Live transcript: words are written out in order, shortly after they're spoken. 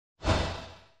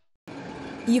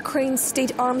Ukraine's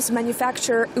state arms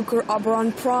manufacturer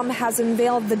UkrOboronProm has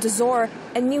unveiled the Dozor,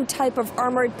 a new type of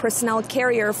armored personnel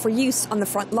carrier for use on the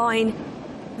front line.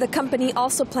 The company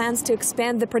also plans to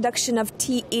expand the production of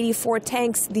T-84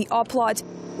 tanks, the Oplot,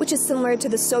 which is similar to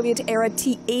the Soviet-era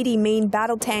T-80 main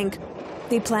battle tank.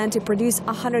 They plan to produce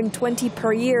 120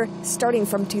 per year, starting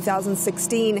from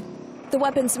 2016. The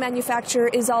weapons manufacturer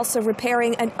is also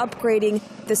repairing and upgrading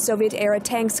the Soviet-era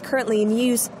tanks currently in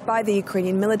use by the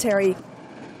Ukrainian military.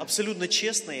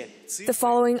 The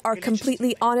following are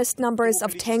completely honest numbers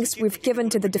of tanks we've given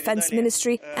to the Defense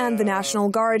Ministry and the National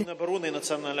Guard.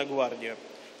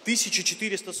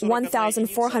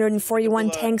 1,441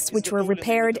 tanks which were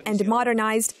repaired and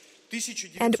modernized,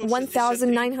 and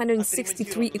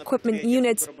 1,963 equipment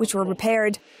units which were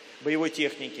repaired.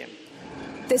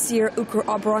 This year,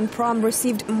 UkrOboronProm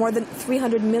received more than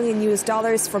 $300 million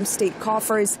from state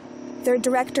coffers. Their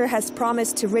director has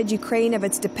promised to rid Ukraine of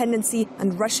its dependency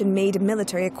on Russian-made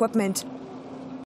military equipment.